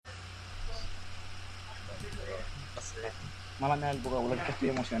Mala mía el vocabulario que estoy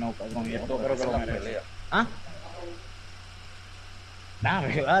emocionado, cabrón. Y esto creo que lo merece. ¿Ah? Ah,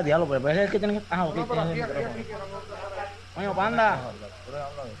 ¿verdad? Diablo, pero es el que tiene que. Ah, ok, tienes el micrófono. Coño, panda.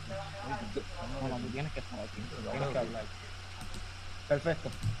 No, no, tú tienes que estar aquí. Tienes que hablar.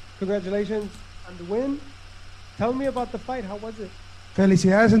 Perfecto. Congratulations on the win. Tell me about the fight. How was it?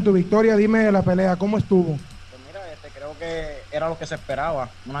 Felicidades en tu victoria, dime de la pelea, ¿cómo estuvo? Pues mira, creo que era lo que se esperaba,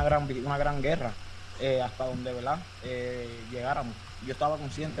 una gran guerra, hasta donde, ¿verdad? Llegáramos. Yo estaba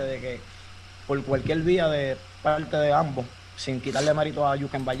consciente de que por cualquier vía de parte de ambos, sin quitarle mérito a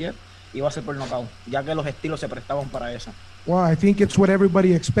Jukembay, iba a ser por nocaut, ya que los estilos se prestaban para eso. Well, I think it's what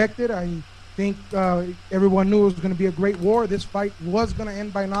everybody expected. I think everyone knew it was going to be a great war. This fight was going to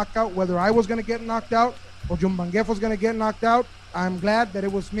end by knockout. Whether I was going to get knocked out or Jumbanguef was going to get knocked out, I'm glad that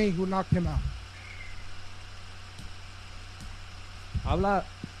it was me who knocked him out.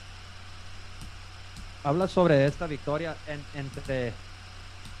 Habla sobre esta victoria entre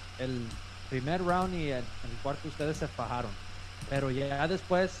el primer round y el cuarto. Ustedes se fajaron, pero ya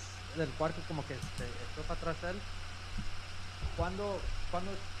después del cuarto como que se echó para atrás él. ¿Cuándo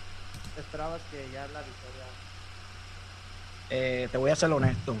esperabas que ya la victoria? Te voy a ser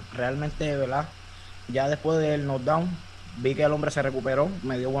honesto, realmente, ¿verdad? Ya después del knockdown, vi que el hombre se recuperó,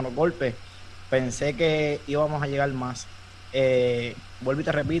 me dio buenos golpes, pensé que íbamos a llegar más. Vuelvo y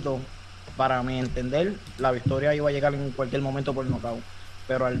te repito, para mi entender, la victoria iba a llegar en cualquier momento por nocaut,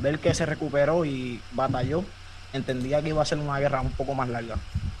 pero al ver que se recuperó y batalló, entendía que iba a ser una guerra un poco más larga.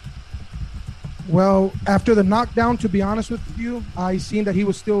 Well, after the knockdown, to be honest with you, I seen that he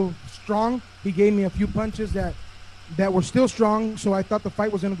was still strong. He gave me a few punches that were still strong, so I thought the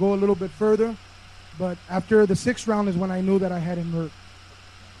fight was going to go a little bit further. But after the sixth round is when I knew that I had him hurt.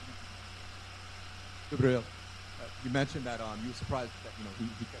 Subriel, you mentioned that you were surprised that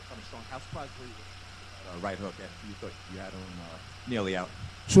he kept coming strong. How surprised were you with right hook after you thought you had him nearly out?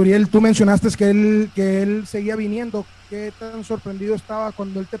 Suriel, tú mencionaste que él seguía viniendo. ¿Qué tan sorprendido estaba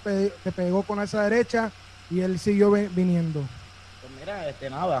cuando él te pegó con esa derecha y él siguió viniendo? Pues mira,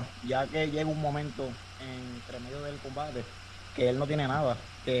 nada, ya que llega un momento entre medio del combate que él no tiene nada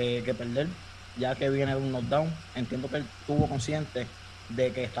que perder, ya que viene de un knockdown, entiendo que él estuvo consciente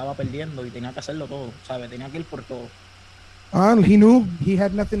de que estaba perdiendo y tenía que hacerlo todo, ¿sabes? Tenía que ir por todo. He knew he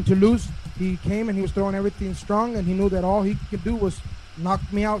had nothing to lose. He came and he was throwing everything strong, and he knew that all he could do was knock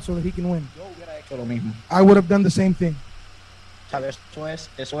me out so that he can win. Yo hubiera hecho lo mismo. I would have done the same thing. ¿Sabes?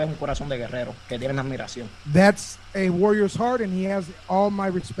 Eso es un corazón de guerrero que tiene admiración. That's a warrior's heart, and he has all my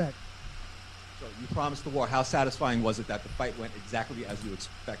respect. So you promised the war. How satisfying was it that the fight went exactly as you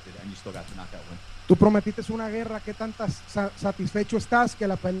expected and you still got the knockout win? Tú prometiste una guerra, ¿qué tan satisfecho estás que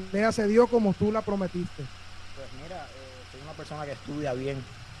la pelea se dio como tú la prometiste? Pues mira, soy una persona que estudia bien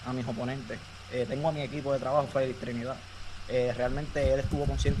a mis oponentes. Tengo a mi equipo de trabajo, Freddy Trinidad. Realmente él estuvo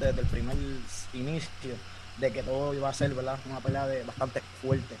consciente desde el primer inicio de que todo iba a ser, ¿verdad?, una pelea bastante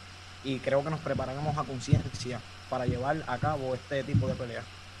fuerte. Y creo que nos preparamos a conciencia para llevar a cabo este tipo de pelea.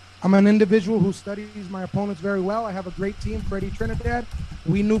 I'm an individual who studies my opponents very well. I have a great team, Freddy Trinidad.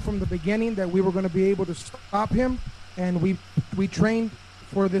 We knew from the beginning that we were going to be able to stop him, and we trained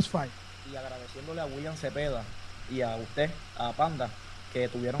for this fight. Y agradeciéndole a William Cepeda y a usted, a Panda, que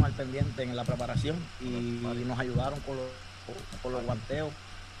estuvieron al pendiente en la preparación y nos ayudaron con los guanteos,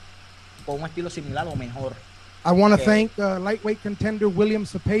 con un estilo similar o mejor. I want to thank lightweight contender William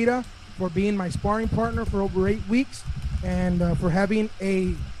Cepeda for being my sparring partner for over 8 weeks and for having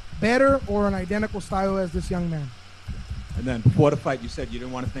a better or an identical style as this young man. And then before the fight, you said you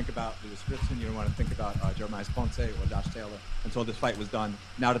didn't want to think about the description, you didn't want to think about Jeremiah Ponce or Josh Taylor until this fight was done.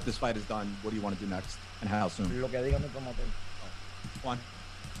 Now that this fight is done, what do you want to do next and how soon? Lo que diga mi promotor. Juan.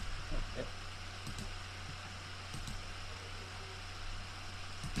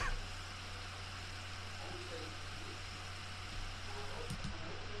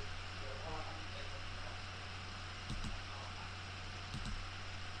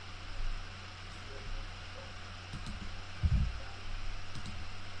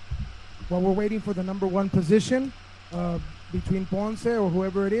 While we're waiting for the number 1 position between Ponce or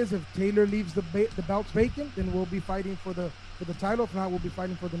whoever it is, if Taylor leaves the belts vacant, then we'll be fighting for the title. If not, we'll be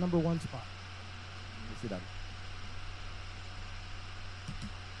fighting for the number 1 spot. We'll see that.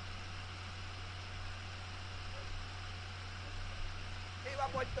 ¡Viva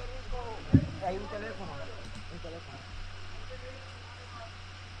Puerto Rico! Hay un teléfono.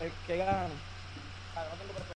 ¿Qué gana?